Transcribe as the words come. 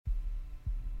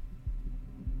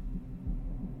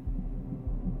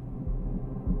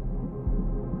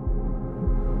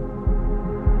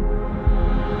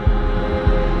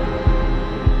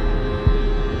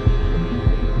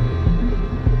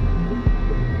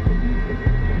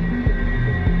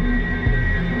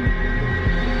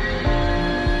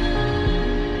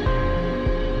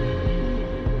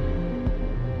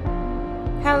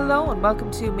and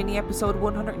welcome to mini episode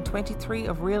 123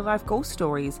 of Real Life Ghost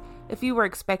Stories. If you were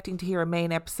expecting to hear a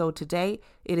main episode today,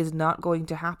 it is not going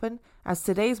to happen, as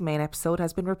today's main episode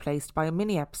has been replaced by a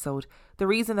mini episode. The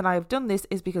reason that I have done this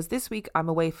is because this week I'm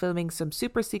away filming some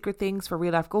super secret things for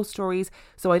Real Life Ghost Stories,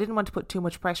 so I didn't want to put too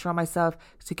much pressure on myself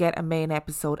to get a main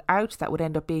episode out that would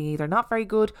end up being either not very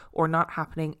good or not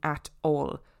happening at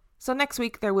all. So next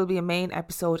week there will be a main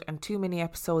episode and 2 mini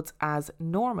episodes as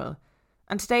normal.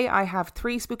 And today I have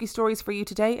 3 spooky stories for you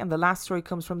today, and the last story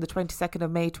comes from the 22nd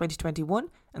of May 2021,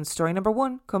 and story number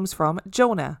 1 comes from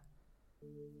Jonah.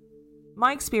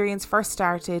 My experience first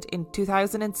started in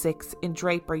 2006 in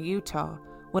Draper, Utah,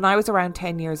 when I was around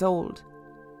 10 years old.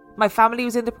 My family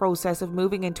was in the process of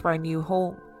moving into our new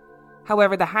home.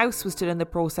 However, the house was still in the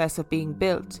process of being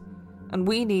built, and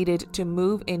we needed to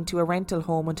move into a rental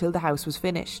home until the house was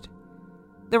finished.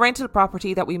 The rental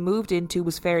property that we moved into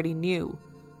was fairly new,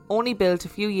 only built a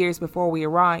few years before we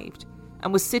arrived,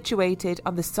 and was situated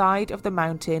on the side of the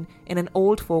mountain in an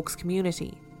old folks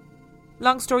community.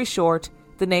 Long story short,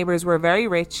 the neighbours were very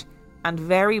rich and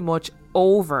very much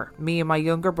over me and my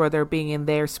younger brother being in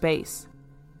their space.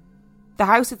 The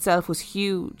house itself was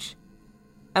huge,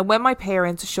 and when my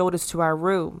parents showed us to our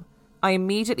room, I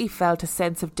immediately felt a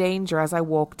sense of danger as I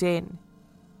walked in.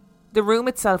 The room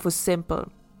itself was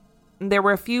simple. There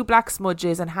were a few black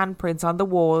smudges and handprints on the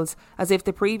walls, as if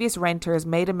the previous renters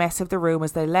made a mess of the room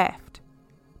as they left.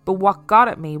 But what got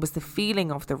at me was the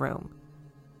feeling of the room.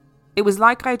 It was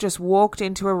like I just walked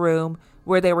into a room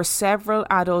where there were several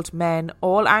adult men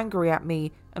all angry at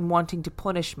me and wanting to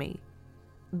punish me.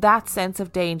 That sense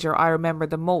of danger I remember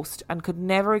the most, and could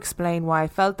never explain why I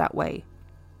felt that way.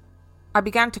 I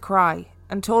began to cry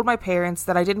and told my parents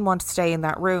that I didn't want to stay in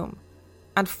that room,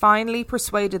 and finally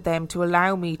persuaded them to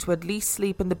allow me to at least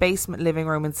sleep in the basement living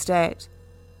room instead.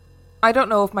 I don't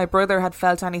know if my brother had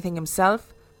felt anything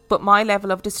himself, but my level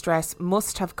of distress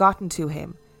must have gotten to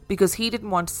him, because he didn't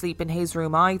want to sleep in his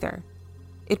room either.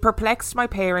 It perplexed my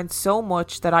parents so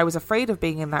much that I was afraid of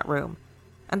being in that room,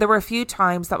 and there were a few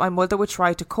times that my mother would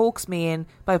try to coax me in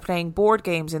by playing board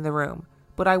games in the room,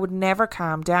 but I would never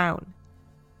calm down.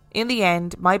 In the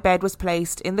end, my bed was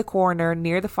placed in the corner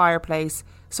near the fireplace,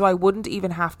 so I wouldn't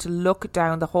even have to look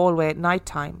down the hallway at night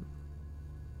time.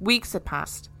 Weeks had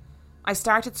passed. I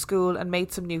started school and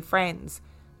made some new friends.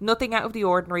 Nothing out of the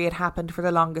ordinary had happened for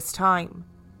the longest time.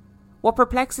 What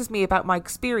perplexes me about my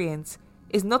experience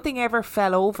is nothing ever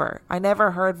fell over. I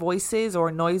never heard voices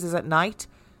or noises at night,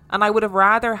 and I would have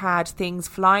rather had things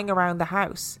flying around the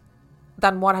house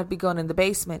than what had begun in the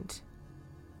basement.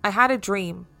 I had a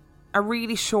dream, a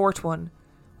really short one,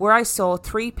 where I saw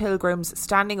 3 pilgrims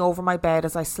standing over my bed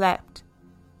as I slept.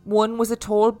 One was a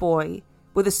tall boy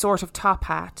with a sort of top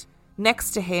hat.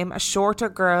 Next to him, a shorter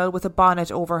girl with a bonnet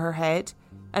over her head,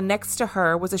 and next to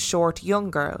her was a short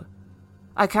young girl.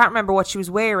 I can't remember what she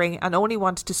was wearing, and only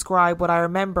want to describe what I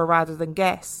remember rather than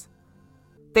guess.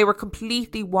 They were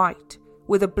completely white,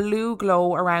 with a blue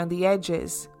glow around the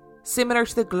edges, similar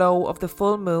to the glow of the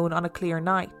full moon on a clear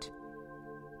night.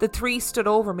 The 3 stood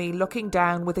over me looking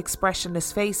down with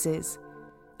expressionless faces,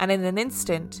 and in an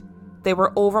instant, they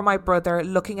were over my brother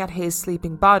looking at his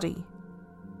sleeping body.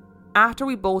 After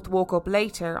we both woke up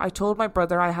later, I told my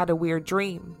brother I had a weird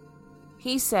dream.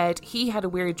 He said he had a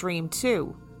weird dream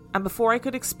too, and before I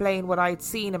could explain what I had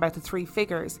seen about the 3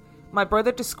 figures, my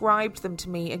brother described them to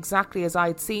me exactly as I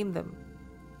had seen them.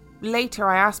 Later,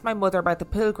 I asked my mother about the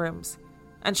pilgrims,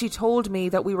 and she told me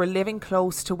that we were living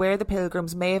close to where the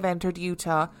pilgrims may have entered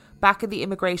Utah back in the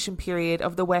immigration period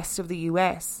of the west of the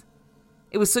US.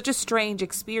 It was such a strange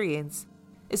experience,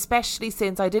 especially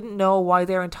since I didn't know why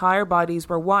their entire bodies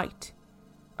were white.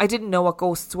 I didn't know what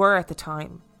ghosts were at the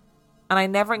time, and I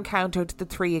never encountered the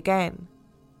 3 again.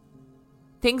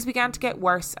 Things began to get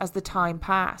worse as the time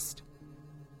passed.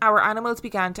 Our animals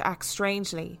began to act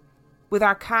strangely, with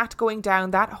our cat going down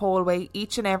that hallway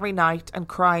each and every night and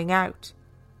crying out.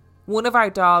 One of our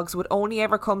dogs would only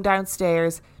ever come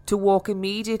downstairs to walk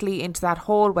immediately into that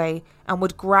hallway and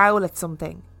would growl at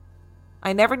something.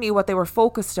 I never knew what they were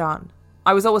focused on.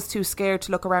 I was always too scared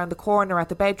to look around the corner at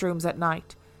the bedrooms at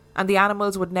night, and the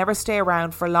animals would never stay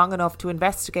around for long enough to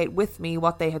investigate with me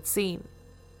what they had seen.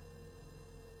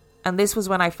 And this was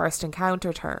when I first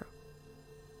encountered her.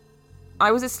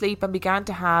 I was asleep and began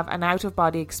to have an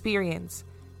out-of-body experience,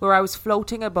 where I was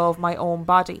floating above my own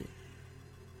body.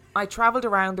 I travelled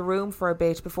around the room for a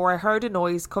bit before I heard a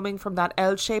noise coming from that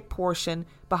L-shaped portion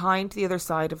behind the other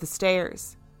side of the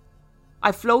stairs.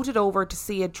 I floated over to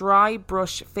see a dry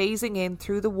brush phasing in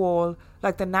through the wall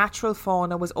like the natural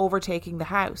fauna was overtaking the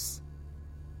house.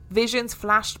 Visions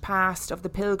flashed past of the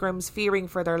pilgrims fearing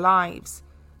for their lives,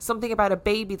 Something about a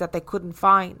baby that they couldn't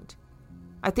find.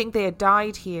 I think they had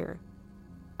died here.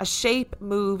 A shape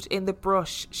moved in the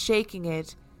brush, shaking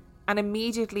it, and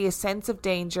immediately a sense of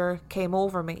danger came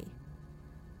over me.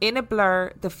 In a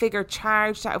blur, the figure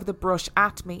charged out of the brush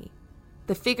at me.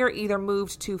 The figure either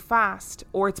moved too fast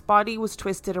or its body was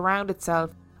twisted around itself.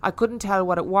 I couldn't tell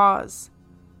what it was.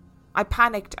 I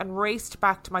panicked and raced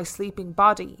back to my sleeping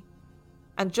body.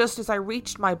 And just as I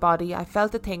reached my body, I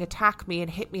felt the thing attack me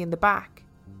and hit me in the back.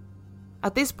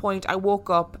 At this point, I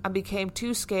woke up and became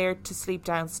too scared to sleep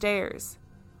downstairs.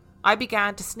 I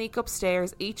began to sneak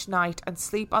upstairs each night and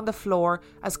sleep on the floor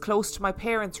as close to my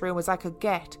parents' room as I could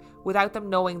get without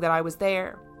them knowing that I was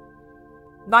there.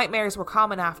 Nightmares were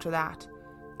common after that,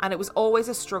 and it was always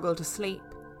a struggle to sleep.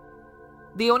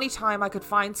 The only time I could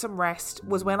find some rest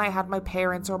was when I had my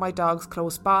parents or my dogs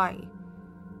close by.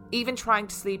 Even trying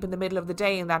to sleep in the middle of the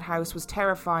day in that house was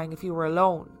terrifying if you were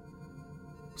alone.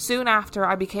 Soon after,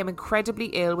 I became incredibly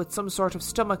ill with some sort of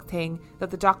stomach thing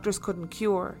that the doctors couldn't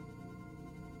cure.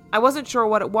 I wasn't sure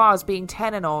what it was, being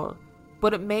 10 and all,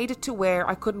 but it made it to where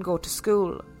I couldn't go to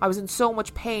school. I was in so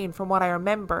much pain. From what I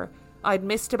remember, I'd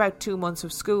missed about 2 months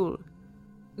of school.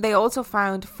 They also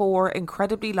found 4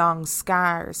 incredibly long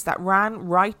scars that ran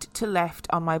right to left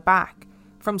on my back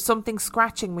from something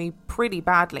scratching me pretty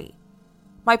badly.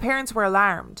 My parents were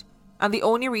alarmed, and the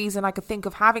only reason I could think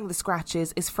of having the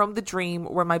scratches is from the dream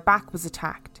where my back was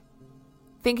attacked.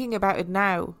 Thinking about it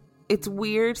now, it's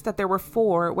weird that there were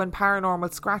 4 when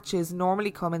paranormal scratches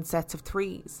normally come in sets of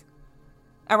 3s.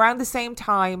 Around the same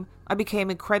time, I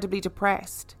became incredibly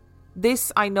depressed.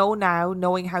 This I know now,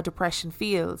 knowing how depression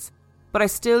feels, but I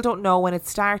still don't know when it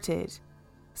started,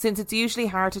 since it's usually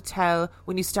hard to tell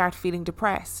when you start feeling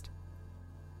depressed.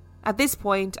 At this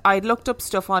point, I had looked up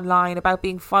stuff online about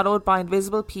being followed by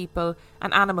invisible people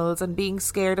and animals and being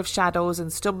scared of shadows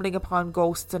and stumbling upon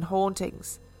ghosts and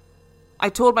hauntings. I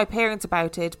told my parents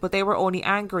about it, but they were only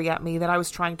angry at me that I was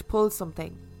trying to pull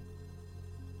something.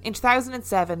 In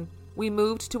 2007, we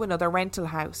moved to another rental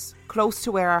house, close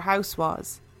to where our house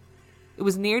was. It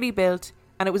was nearly built,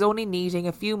 and it was only needing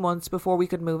a few months before we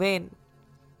could move in.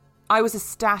 I was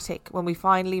ecstatic when we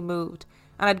finally moved,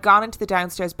 and had gone into the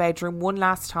downstairs bedroom one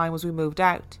last time as we moved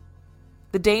out.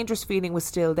 The dangerous feeling was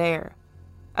still there,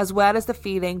 as well as the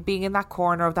feeling being in that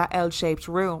corner of that L-shaped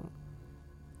room.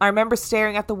 I remember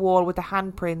staring at the wall with the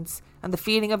handprints and the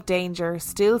feeling of danger,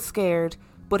 still scared,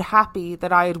 but happy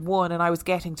that I had won and I was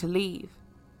getting to leave.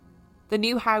 The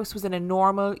new house was in a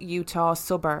normal Utah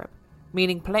suburb,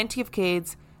 meaning plenty of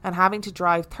kids and having to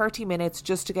drive 30 minutes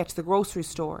just to get to the grocery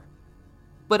store.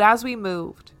 But as we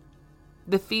moved,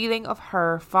 the feeling of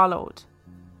her followed.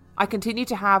 I continued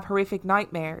to have horrific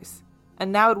nightmares,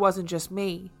 and now it wasn't just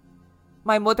me.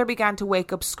 My mother began to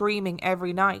wake up screaming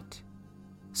every night.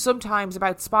 Sometimes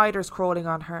about spiders crawling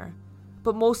on her,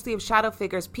 but mostly of shadow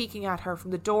figures peeking at her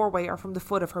from the doorway or from the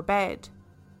foot of her bed.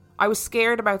 I was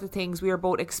scared about the things we were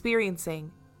both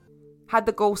experiencing. Had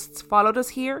the ghosts followed us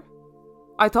here?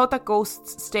 I thought that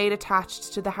ghosts stayed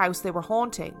attached to the house they were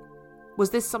haunting.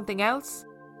 Was this something else?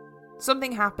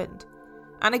 Something happened.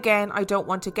 And again, I don't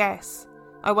want to guess.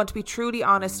 I want to be truly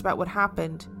honest about what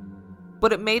happened.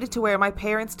 But it made it to where my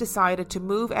parents decided to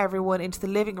move everyone into the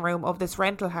living room of this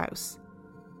rental house.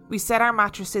 We set our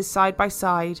mattresses side by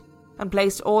side and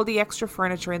placed all the extra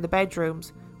furniture in the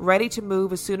bedrooms, ready to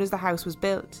move as soon as the house was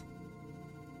built.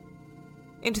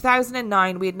 In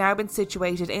 2009, we had now been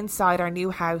situated inside our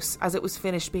new house as it was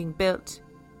finished being built.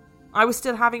 I was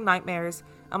still having nightmares,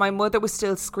 and my mother was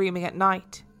still screaming at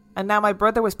night. And now my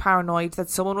brother was paranoid that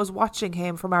someone was watching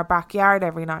him from our backyard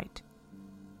every night.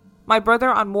 My brother,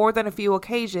 on more than a few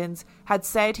occasions, had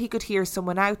said he could hear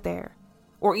someone out there,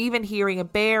 or even hearing a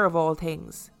bear of all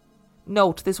things.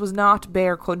 Note, this was not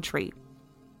bear country.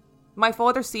 My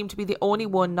father seemed to be the only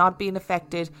one not being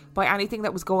affected by anything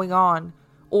that was going on,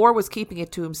 or was keeping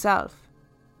it to himself.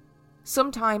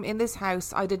 Sometime in this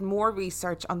house I did more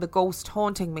research on the ghost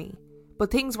haunting me, but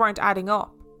things weren't adding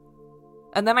up.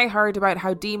 And then I heard about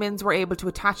how demons were able to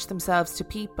attach themselves to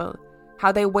people,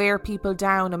 how they wear people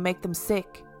down and make them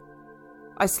sick.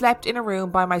 I slept in a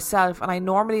room by myself and I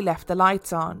normally left the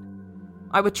lights on.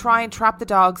 I would try and trap the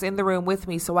dogs in the room with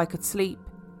me so I could sleep,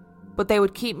 but they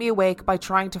would keep me awake by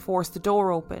trying to force the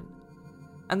door open.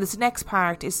 And this next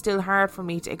part is still hard for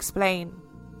me to explain.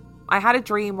 I had a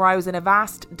dream where I was in a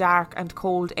vast, dark and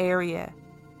cold area.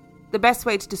 The best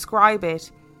way to describe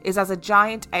it is as a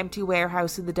giant empty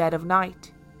warehouse in the dead of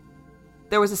night.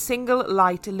 There was a single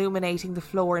light illuminating the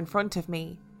floor in front of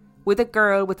me, with a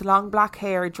girl with long black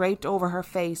hair draped over her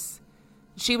face.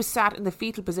 She was sat in the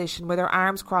fetal position with her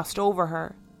arms crossed over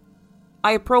her.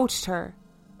 I approached her,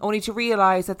 only to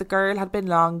realise that the girl had been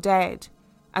long dead,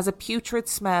 as a putrid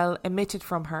smell emitted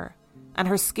from her, and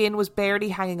her skin was barely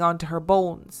hanging on to her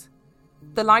bones.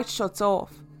 The light shuts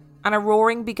off, and a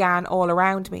roaring began all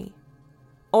around me.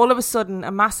 All of a sudden,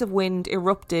 a massive wind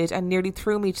erupted and nearly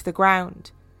threw me to the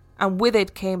ground, and with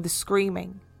it came the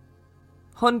screaming.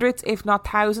 Hundreds, if not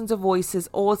thousands of voices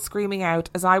all screaming out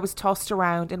as I was tossed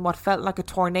around in what felt like a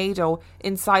tornado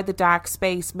inside the dark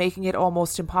space, making it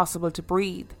almost impossible to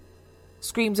breathe.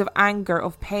 Screams of anger,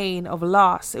 of pain, of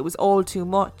loss. It was all too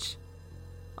much.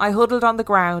 I huddled on the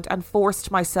ground and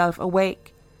forced myself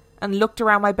awake, and looked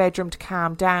around my bedroom to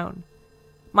calm down,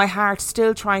 my heart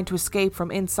still trying to escape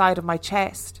from inside of my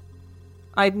chest.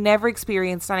 I'd never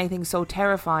experienced anything so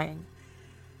terrifying.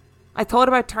 I thought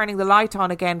about turning the light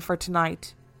on again for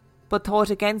tonight, but thought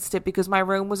against it because my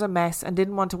room was a mess and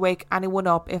didn't want to wake anyone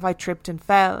up if I tripped and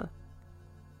fell.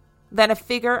 Then a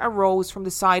figure arose from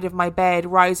the side of my bed,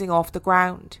 rising off the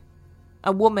ground.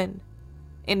 A woman,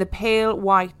 in the pale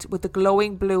white with the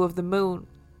glowing blue of the moon,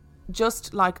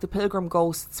 just like the pilgrim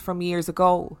ghosts from years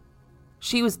ago.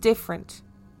 She was different,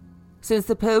 since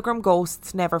the pilgrim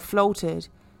ghosts never floated,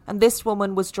 and this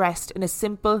woman was dressed in a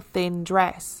simple, thin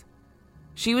dress.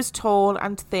 She was tall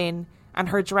and thin, and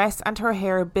her dress and her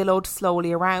hair billowed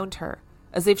slowly around her,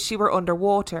 as if she were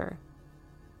underwater.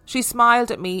 She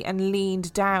smiled at me and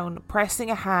leaned down, pressing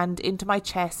a hand into my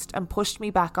chest, and pushed me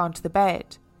back onto the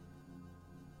bed.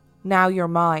 "Now you're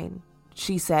mine,"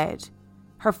 she said.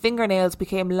 Her fingernails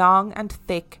became long and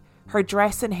thick, her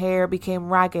dress and hair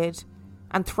became ragged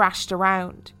and thrashed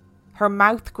around. Her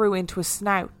mouth grew into a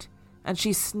snout, and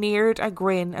she sneered a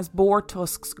grin as boar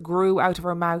tusks grew out of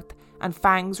her mouth and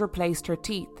fangs replaced her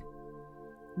teeth.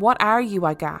 "What are you?"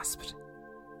 I gasped.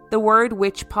 The word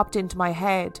witch popped into my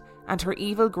head, and her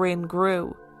evil grin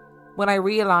grew, when I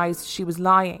realised she was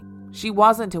lying. She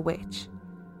wasn't a witch,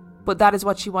 but that is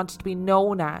what she wanted to be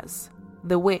known as,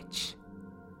 the witch.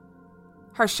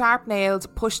 Her sharp nails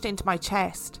pushed into my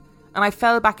chest, and I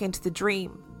fell back into the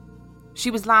dream.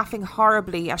 She was laughing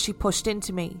horribly as she pushed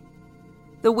into me.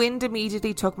 The wind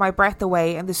immediately took my breath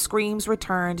away, and the screams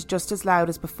returned just as loud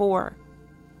as before.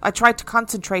 I tried to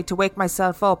concentrate to wake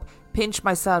myself up, pinch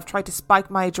myself, try to spike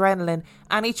my adrenaline,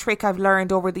 any trick I've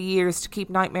learned over the years to keep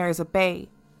nightmares at bay.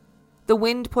 The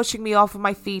wind pushing me off of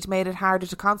my feet made it harder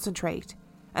to concentrate,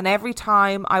 and every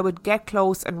time I would get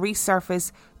close and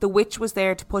resurface, the witch was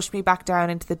there to push me back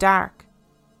down into the dark.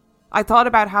 I thought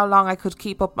about how long I could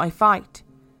keep up my fight,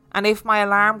 and if my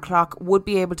alarm clock would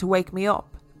be able to wake me up.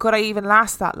 Could I even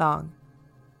last that long?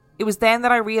 It was then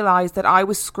that I realised that I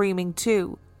was screaming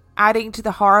too, adding to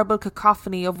the horrible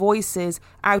cacophony of voices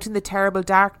out in the terrible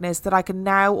darkness that I can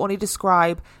now only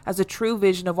describe as a true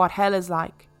vision of what hell is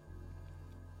like.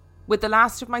 With the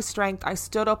last of my strength, I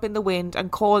stood up in the wind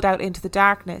and called out into the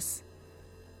darkness.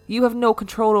 "You have no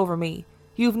control over me.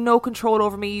 You have no control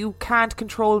over me. You can't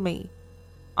control me."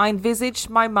 I envisaged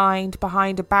my mind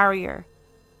behind a barrier,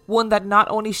 one that not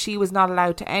only she was not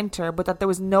allowed to enter, but that there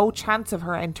was no chance of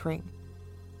her entering.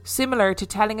 Similar to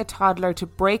telling a toddler to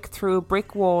break through a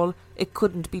brick wall, it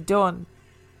couldn't be done.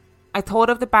 I thought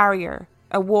of the barrier,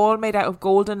 a wall made out of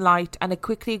golden light, and it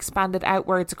quickly expanded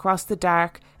outwards across the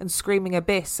dark and screaming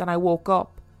abyss, and I woke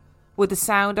up, with the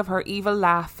sound of her evil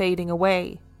laugh fading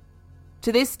away.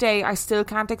 To this day, I still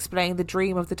can't explain the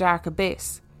dream of the dark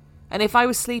abyss, and if I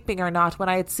was sleeping or not when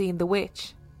I had seen the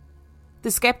witch. The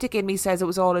skeptic in me says it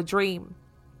was all a dream,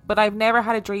 but I've never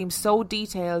had a dream so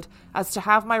detailed as to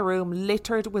have my room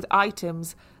littered with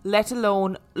items, let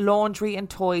alone laundry and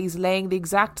toys laying the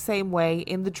exact same way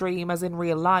in the dream as in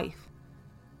real life.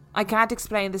 I can't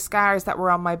explain the scars that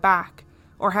were on my back,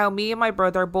 or how me and my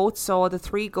brother both saw the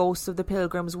 3 ghosts of the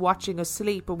pilgrims watching us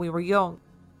sleep when we were young.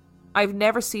 I've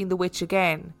never seen the witch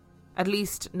again, at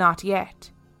least not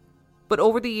yet. But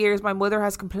over the years my mother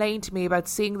has complained to me about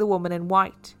seeing the woman in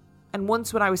white. And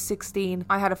once when I was 16,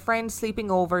 I had a friend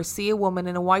sleeping over see a woman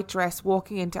in a white dress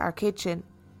walking into our kitchen.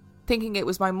 Thinking it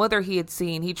was my mother he had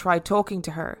seen, he tried talking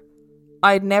to her.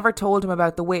 I had never told him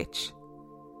about the witch.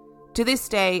 To this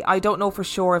day, I don't know for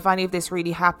sure if any of this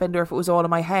really happened or if it was all in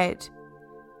my head.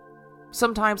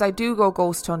 Sometimes I do go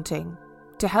ghost hunting,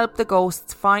 to help the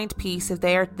ghosts find peace if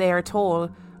they are there at all,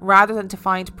 rather than to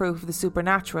find proof of the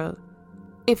supernatural.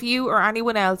 If you or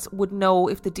anyone else would know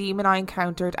if the demon I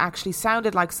encountered actually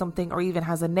sounded like something or even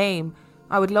has a name,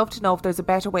 I would love to know if there's a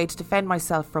better way to defend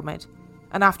myself from it.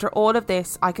 And after all of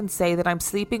this, I can say that I'm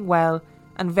sleeping well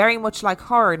and very much like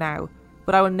horror now,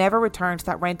 but I will never return to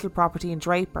that rental property in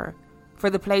Draper, for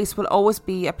the place will always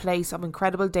be a place of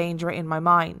incredible danger in my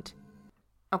mind.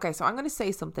 Okay, so I'm going to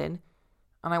say something,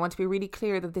 and I want to be really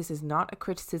clear that this is not a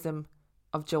criticism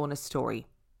of Jonah's story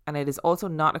and it is also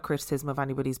not a criticism of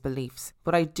anybody's beliefs.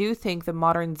 But I do think the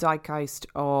modern zeitgeist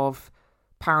of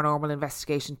paranormal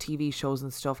investigation TV shows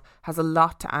and stuff has a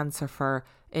lot to answer for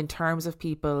in terms of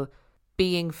people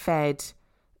being fed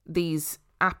these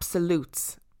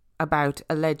absolutes about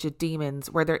alleged demons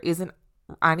where there isn't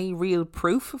any real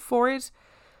proof for it.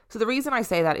 So the reason I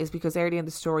say that is because early in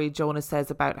the story, Jonah says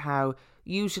about how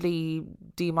usually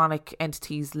demonic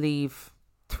entities leave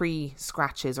 3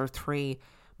 scratches or 3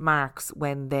 marks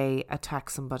when they attack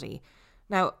somebody.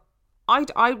 Now,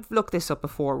 I've looked this up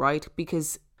before, right?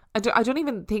 Because I don't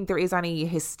even think there is any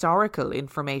historical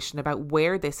information about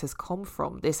where this has come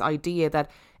from. This idea that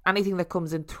anything that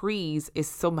comes in 3s is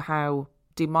somehow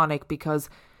demonic, because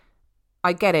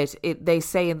I get it. They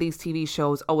say in these TV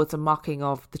shows, oh, it's a mocking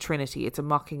of the Trinity. It's a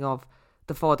mocking of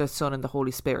the Father, Son, and the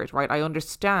Holy Spirit, right? I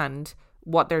understand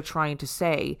what they're trying to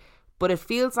say, but it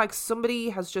feels like somebody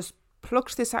has just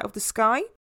plucked this out of the sky,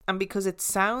 and because it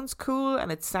sounds cool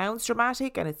and it sounds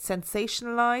dramatic and it's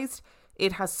sensationalized,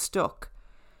 it has stuck.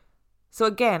 So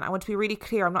again, I want to be really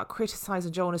clear, I'm not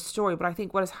criticizing Jonah's story, but I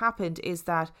think what has happened is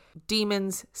that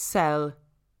demons sell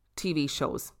TV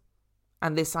shows.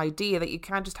 And this idea that you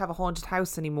can't just have a haunted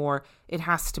house anymore, it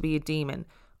has to be a demon.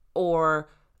 Or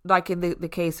like in the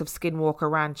case of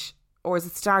Skinwalker Ranch, or is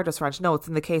it Stardust Ranch? No, it's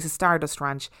in the case of Stardust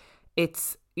Ranch.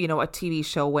 It's, a TV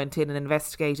show went in and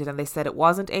investigated and they said it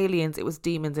wasn't aliens, it was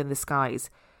demons in the skies.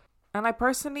 And I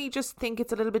personally just think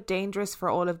it's a little bit dangerous for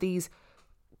all of these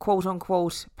quote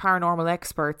unquote paranormal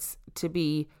experts to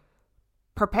be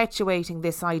perpetuating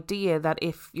this idea that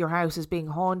if your house is being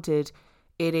haunted,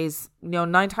 it is,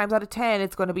 9 times out of 10,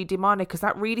 it's going to be demonic, because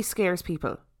that really scares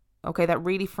people. Okay, that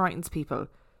really frightens people.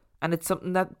 And it's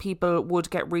something that people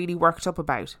would get really worked up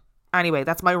about. Anyway,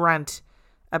 that's my rant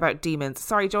about demons.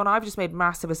 Sorry, Jonah, I've just made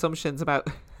massive assumptions about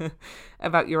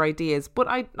about your ideas. But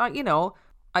I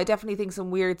definitely think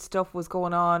some weird stuff was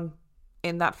going on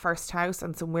in that first house,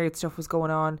 and some weird stuff was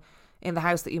going on in the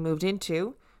house that you moved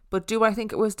into. But do I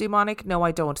think it was demonic? No,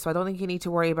 I don't. So I don't think you need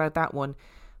to worry about that one.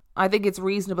 I think it's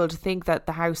reasonable to think that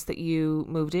the house that you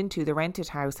moved into, the rented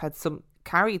house,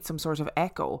 carried some sort of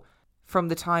echo from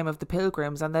the time of the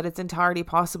pilgrims, and that it's entirely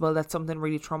possible that something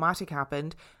really traumatic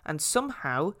happened and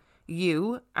somehow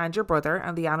you and your brother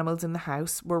and the animals in the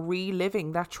house were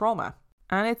reliving that trauma.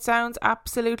 And it sounds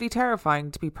absolutely terrifying,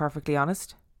 to be perfectly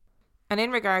honest. And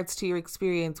in regards to your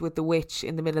experience with the witch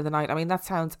in the middle of the night, I mean, that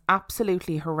sounds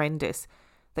absolutely horrendous.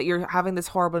 That you're having this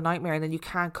horrible nightmare and then you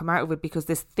can't come out of it because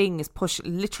this thing is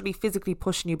literally physically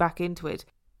pushing you back into it.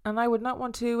 And I would not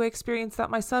want to experience that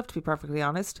myself, to be perfectly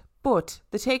honest. But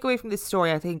the takeaway from this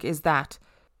story, I think, is that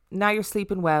now you're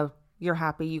sleeping well, you're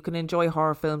happy, you can enjoy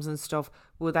horror films and stuff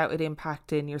without it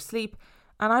impacting your sleep.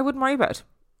 And I wouldn't worry about it.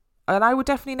 And I would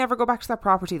definitely never go back to that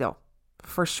property though,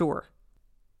 for sure.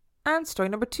 And story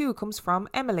number 2 comes from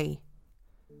Emily.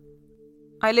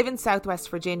 I live in Southwest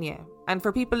Virginia, and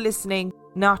for people listening,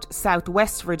 not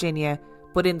Southwest Virginia,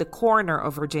 but in the corner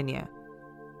of Virginia.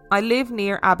 I live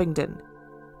near Abingdon.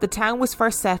 The town was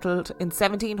first settled in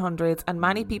 1700s and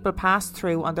many people passed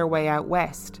through on their way out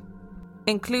west,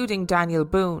 including Daniel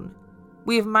Boone.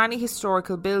 We have many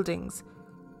historical buildings,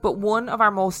 but one of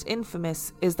our most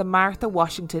infamous is the Martha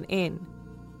Washington Inn.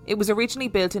 It was originally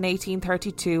built in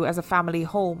 1832 as a family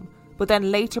home, but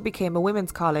then later became a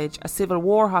women's college, a Civil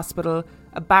War hospital,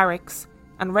 a barracks,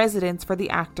 and residence for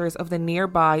the actors of the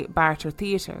nearby Barter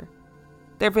Theatre.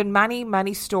 There have been many,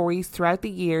 many stories throughout the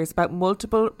years about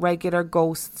multiple regular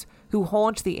ghosts who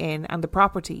haunt the inn and the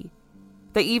property.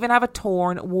 They even have a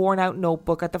torn, worn-out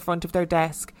notebook at the front of their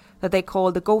desk that they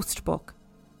call the Ghost Book.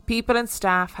 People and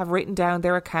staff have written down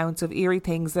their accounts of eerie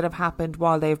things that have happened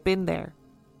while they have been there.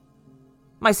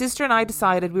 My sister and I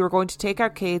decided we were going to take our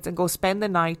kids and go spend the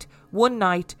night, one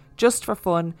night, just for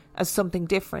fun, as something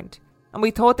different, and we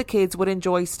thought the kids would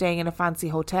enjoy staying in a fancy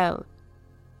hotel.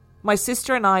 My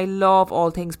sister and I love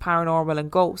all things paranormal and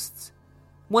ghosts.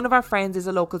 One of our friends is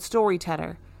a local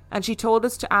storyteller, and she told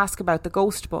us to ask about the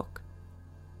Ghost Book.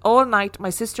 All night,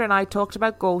 my sister and I talked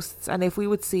about ghosts and if we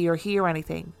would see or hear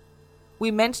anything.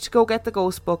 We meant to go get the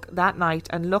Ghost Book that night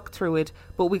and look through it,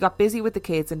 but we got busy with the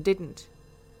kids and didn't.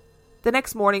 The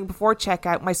next morning before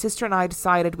checkout, my sister and I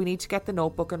decided we need to get the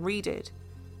notebook and read it.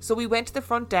 So we went to the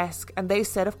front desk and they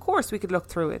said of course we could look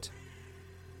through it.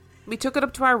 We took it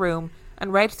up to our room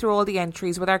and read through all the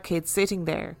entries with our kids sitting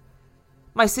there.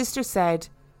 My sister said,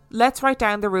 let's write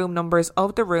down the room numbers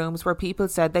of the rooms where people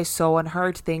said they saw and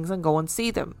heard things and go and see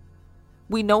them.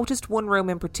 We noticed one room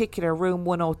in particular, room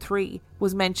 103,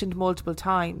 was mentioned multiple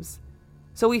times.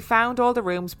 So we found all the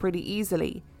rooms pretty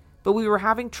easily, but we were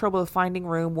having trouble finding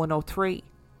room 103.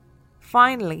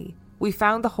 Finally, we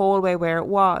found the hallway where it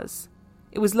was.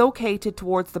 It was located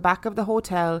towards the back of the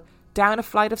hotel, down a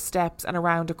flight of steps and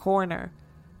around a corner,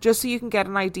 just so you can get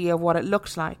an idea of what it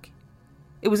looked like.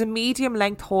 It was a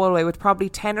medium-length hallway with probably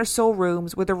 10 or so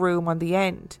rooms with a room on the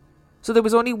end, so there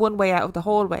was only one way out of the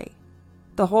hallway.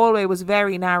 The hallway was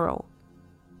very narrow.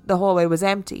 The hallway was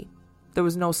empty. There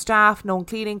was no staff, no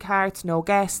cleaning carts, no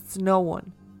guests, no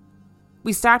one.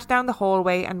 We started down the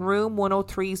hallway and room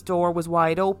 103's door was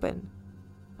wide open.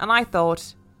 And I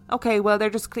thought, okay, well, they're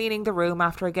just cleaning the room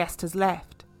after a guest has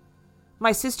left.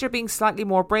 My sister, being slightly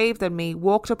more brave than me,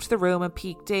 walked up to the room and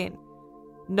peeked in.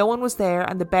 No one was there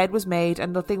and the bed was made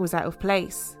and nothing was out of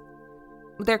place.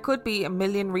 There could be a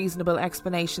million reasonable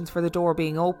explanations for the door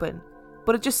being open,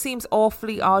 but it just seems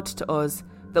awfully odd to us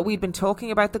that we'd been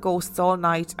talking about the ghosts all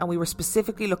night and we were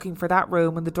specifically looking for that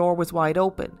room and the door was wide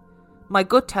open. My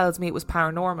gut tells me it was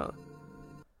paranormal.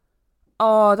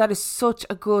 Oh, that is such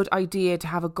a good idea to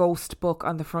have a ghost book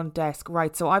on the front desk.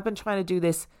 Right, so I've been trying to do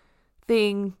this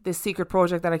secret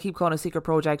project that I keep calling a secret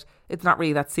project. It's not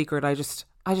really that secret. I just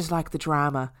like the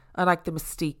drama. I like the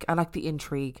mystique. I like the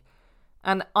intrigue.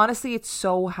 And honestly, it's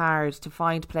so hard to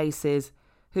find places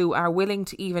who are willing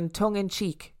to even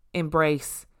tongue-in-cheek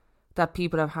embrace that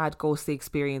people have had ghostly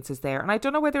experiences there. And I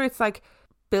don't know whether it's like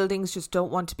buildings just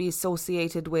don't want to be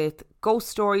associated with ghost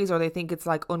stories, or they think it's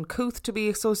like uncouth to be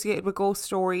associated with ghost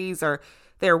stories, or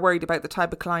they're worried about the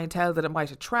type of clientele that it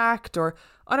might attract, or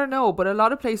I don't know, but a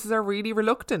lot of places are really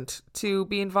reluctant to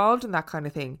be involved in that kind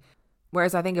of thing.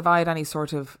 Whereas I think if I had any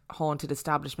sort of haunted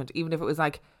establishment, even if it was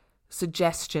like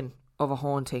suggestion of a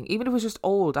haunting, even if it was just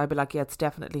old, I'd be like, yeah, it's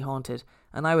definitely haunted.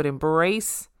 And I would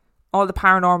embrace all the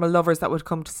paranormal lovers that would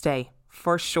come to stay,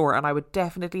 for sure. And I would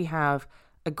definitely have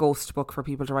a ghost book for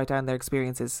people to write down their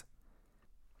experiences.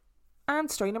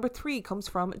 And story number 3 comes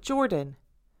from Jordan.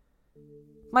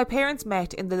 My parents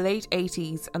met in the late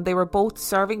 80s and they were both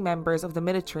serving members of the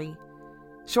military.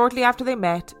 Shortly after they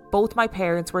met, both my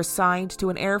parents were assigned to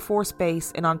an Air Force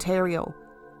base in Ontario.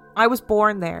 I was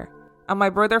born there, and my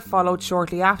brother followed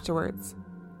shortly afterwards.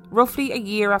 Roughly a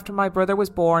year after my brother was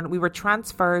born, we were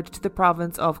transferred to the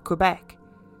province of Quebec.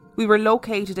 We were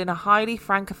located in a highly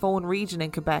francophone region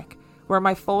in Quebec, where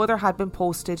my father had been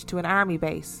posted to an army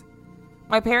base.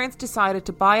 My parents decided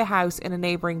to buy a house in a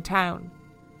neighbouring town.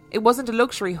 It wasn't a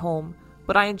luxury home,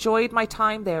 but I enjoyed my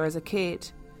time there as a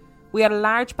kid. We had a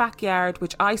large backyard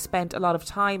which I spent a lot of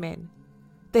time in.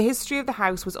 The history of the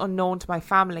house was unknown to my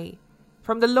family.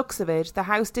 From the looks of it, the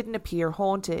house didn't appear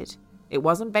haunted. It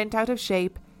wasn't bent out of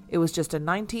shape, it was just a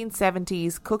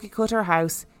 1970s cookie-cutter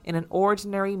house in an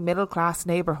ordinary middle-class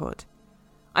neighbourhood.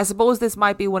 I suppose this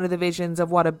might be one of the visions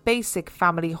of what a basic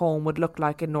family home would look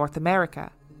like in North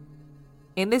America.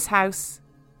 In this house,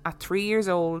 at 3 years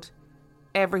old,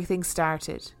 everything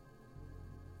started.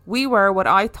 We were what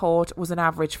I thought was an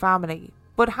average family,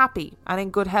 but happy and in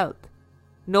good health.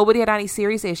 Nobody had any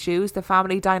serious issues, the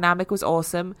family dynamic was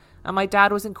awesome, and my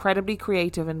dad was incredibly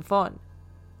creative and fun.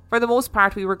 For the most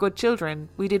part, we were good children.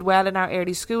 We did well in our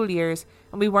early school years,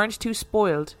 and we weren't too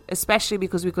spoiled, especially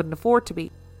because we couldn't afford to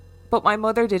be. But my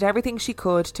mother did everything she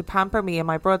could to pamper me and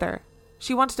my brother.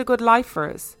 She wanted a good life for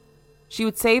us. She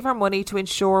would save her money to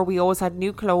ensure we always had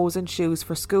new clothes and shoes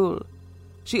for school.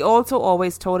 She also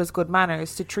always taught us good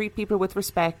manners, to treat people with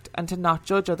respect and to not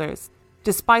judge others.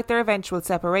 Despite their eventual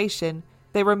separation,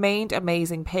 they remained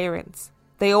amazing parents.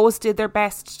 They always did their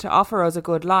best to offer us a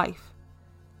good life.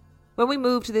 When we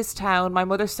moved to this town, my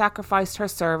mother sacrificed her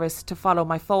service to follow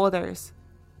my father's.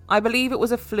 I believe it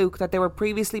was a fluke that they were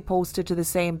previously posted to the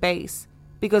same base,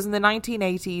 because in the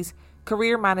 1980s,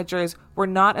 career managers were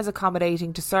not as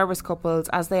accommodating to service couples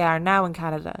as they are now in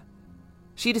Canada.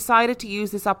 She decided to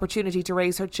use this opportunity to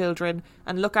raise her children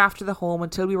and look after the home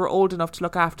until we were old enough to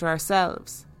look after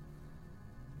ourselves.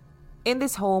 In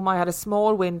this home, I had a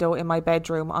small window in my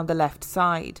bedroom on the left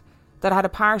side that had a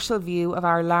partial view of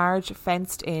our large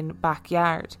fenced-in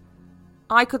backyard.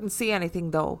 I couldn't see anything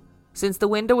though, since the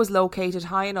window was located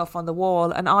high enough on the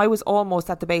wall and I was almost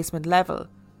at the basement level.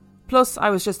 Plus, I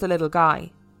was just a little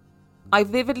guy. I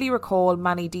vividly recall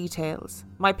many details.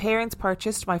 My parents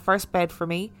purchased my first bed for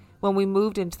me when we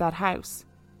moved into that house.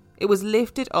 It was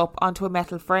lifted up onto a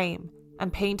metal frame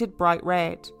and painted bright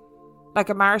red, like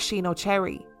a maraschino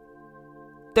cherry.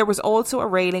 There was also a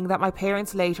railing that my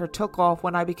parents later took off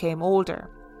when I became older.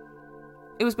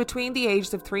 It was between the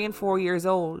ages of 3 and 4 years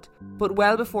old, but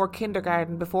well before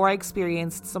kindergarten before I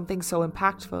experienced something so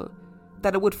impactful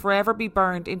that it would forever be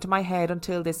burned into my head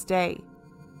until this day.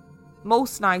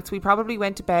 Most nights we probably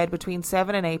went to bed between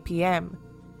 7 and 8 p.m.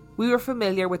 We were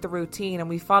familiar with the routine and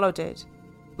we followed it.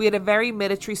 We had a very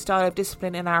military style of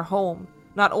discipline in our home.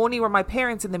 Not only were my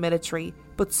parents in the military,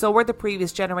 but so were the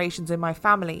previous generations in my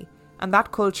family, and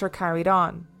that culture carried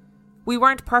on. We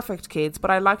weren't perfect kids, but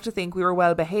I like to think we were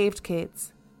well-behaved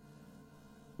kids.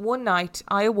 One night,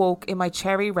 I awoke in my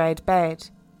cherry red bed.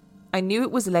 I knew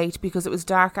it was late because it was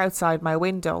dark outside my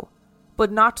window,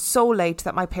 but not so late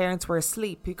that my parents were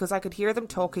asleep because I could hear them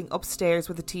talking upstairs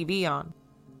with the TV on.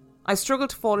 I struggled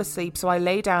to fall asleep, so I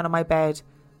lay down on my bed,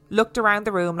 looked around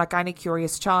the room like any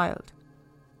curious child.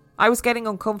 I was getting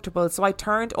uncomfortable, so I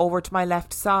turned over to my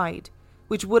left side,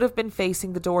 which would have been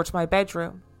facing the door to my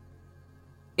bedroom.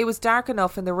 It was dark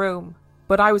enough in the room,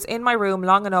 but I was in my room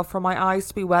long enough for my eyes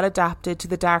to be well adapted to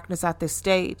the darkness at this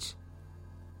stage.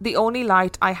 The only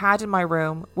light I had in my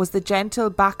room was the gentle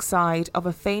backside of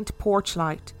a faint porch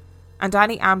light and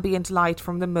any ambient light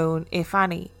from the moon, if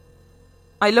any.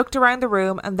 I looked around the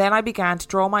room and then I began to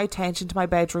draw my attention to my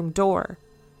bedroom door.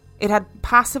 It had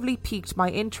passively piqued my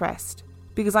interest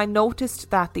because I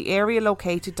noticed that the area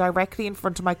located directly in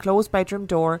front of my closed bedroom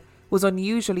door was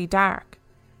unusually dark.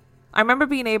 I remember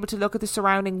being able to look at the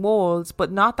surrounding walls,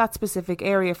 but not that specific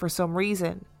area for some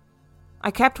reason.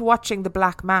 I kept watching the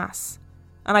black mass,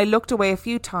 and I looked away a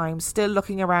few times, still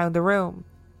looking around the room.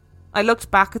 I looked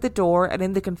back at the door and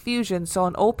in the confusion saw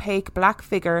an opaque black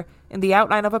figure in the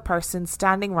outline of a person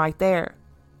standing right there.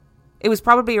 It was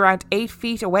probably around 8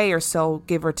 feet away or so,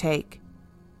 give or take.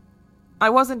 I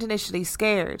wasn't initially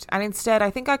scared, and instead I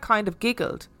think I kind of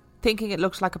giggled, thinking it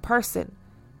looked like a person,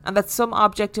 and that some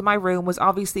object in my room was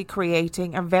obviously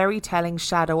creating a very telling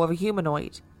shadow of a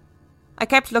humanoid. I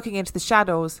kept looking into the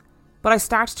shadows, but I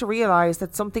started to realise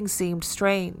that something seemed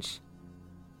strange.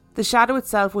 The shadow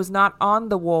itself was not on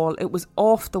the wall, it was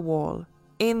off the wall,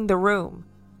 in the room,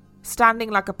 standing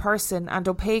like a person and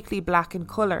opaquely black in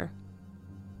colour.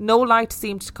 No light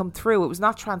seemed to come through, it was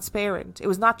not transparent, it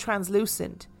was not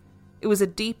translucent, it was a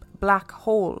deep black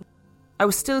hole. I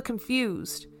was still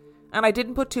confused, and I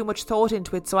didn't put too much thought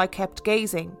into it, so I kept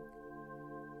gazing.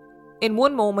 In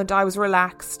one moment I was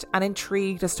relaxed and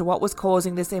intrigued as to what was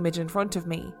causing this image in front of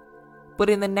me. But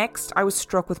in the next I was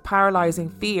struck with paralysing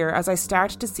fear as I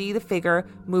started to see the figure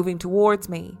moving towards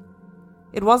me.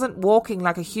 It wasn't walking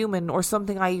like a human or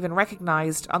something I even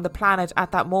recognised on the planet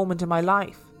at that moment in my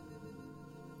life.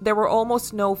 There were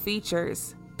almost no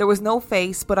features. There was no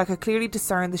face, but I could clearly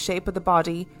discern the shape of the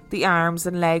body, the arms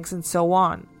and legs and so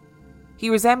on. He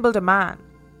resembled a man.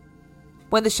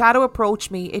 When the shadow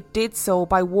approached me, it did so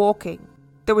by walking.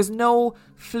 There was no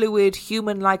fluid,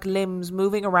 human-like limbs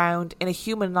moving around in a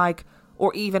human-like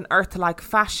or even earth-like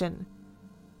fashion.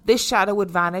 This shadow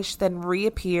would vanish, then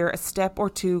reappear a step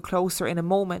or two closer in a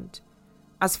moment,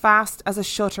 as fast as a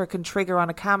shutter can trigger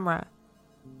on a camera.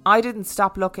 I didn't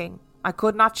stop looking. I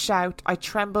could not shout, I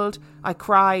trembled, I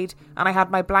cried, and I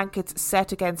had my blankets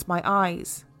set against my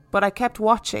eyes. But I kept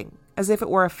watching, as if it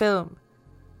were a film.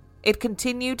 It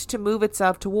continued to move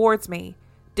itself towards me,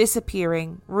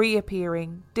 disappearing,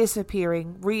 reappearing,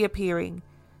 disappearing, reappearing,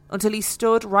 until he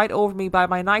stood right over me by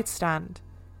my nightstand.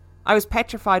 I was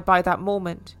petrified by that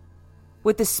moment.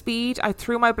 With the speed, I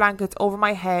threw my blankets over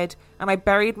my head and I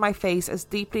buried my face as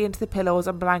deeply into the pillows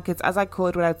and blankets as I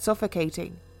could without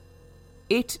suffocating.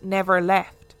 It never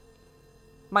left.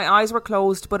 My eyes were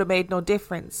closed, but it made no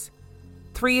difference.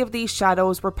 3 of these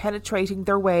shadows were penetrating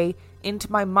their way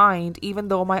into my mind even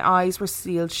though my eyes were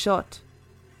sealed shut.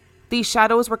 These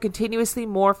shadows were continuously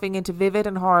morphing into vivid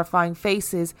and horrifying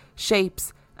faces,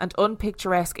 shapes, and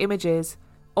unpicturesque images,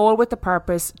 all with the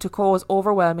purpose to cause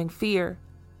overwhelming fear.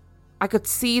 I could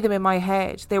see them in my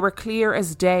head. They were clear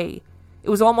as day. It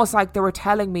was almost like they were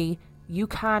telling me, "You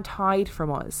can't hide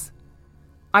from us."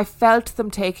 I felt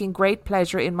them taking great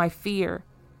pleasure in my fear.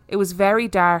 It was very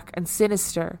dark and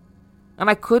sinister, and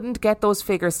I couldn't get those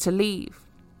figures to leave.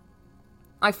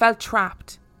 I felt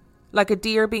trapped, like a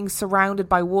deer being surrounded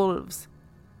by wolves.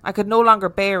 I could no longer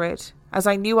bear it, as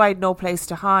I knew I had no place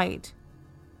to hide.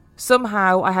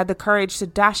 Somehow I had the courage to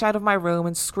dash out of my room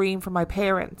and scream for my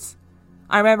parents.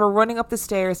 I remember running up the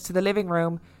stairs to the living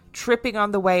room, tripping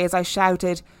on the way as I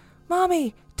shouted,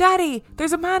 "Mommy, Daddy,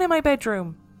 there's a man in my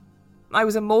bedroom." I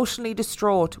was emotionally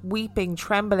distraught, weeping,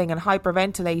 trembling and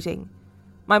hyperventilating.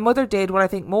 My mother did what I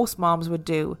think most moms would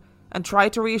do, and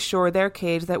tried to reassure their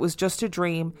kid that it was just a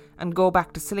dream and go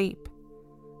back to sleep.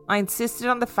 I insisted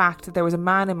on the fact that there was a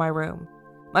man in my room.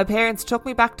 My parents took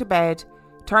me back to bed,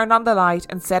 turned on the light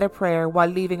and said a prayer while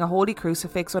leaving a holy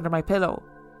crucifix under my pillow.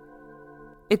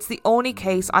 It's the only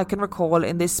case I can recall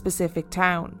in this specific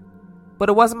town, but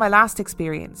it wasn't my last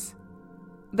experience.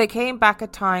 They came back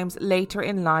at times later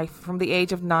in life from the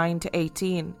age of 9 to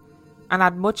 18 and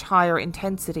had much higher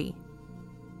intensity.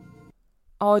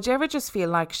 Oh, do you ever just feel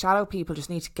like shadow people just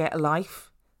need to get a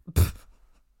life?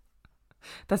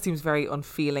 That seems very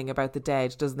unfeeling about the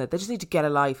dead, doesn't it? They just need to get a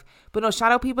life. But no,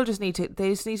 shadow people just need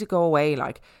to go away.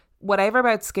 Like, whatever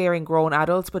about scaring grown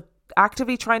adults, but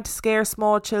actively trying to scare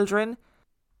small children,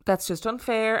 that's just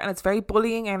unfair, and it's very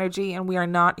bullying energy, and we are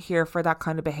not here for that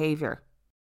kind of behaviour.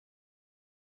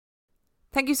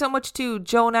 Thank you so much to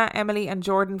Jonah, Emily and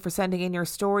Jordan for sending in your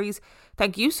stories.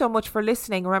 Thank you so much for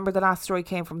listening. Remember, the last story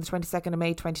came from the 22nd of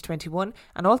May 2021.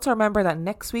 And also remember that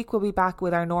next week we'll be back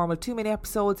with our normal 2-minute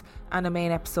episodes and a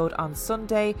main episode on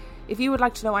Sunday. If you would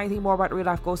like to know anything more about Real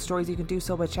Life Ghost Stories, you can do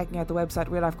so by checking out the website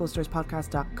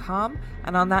reallifeghoststoriespodcast.com.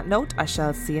 And on that note, I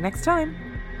shall see you next time.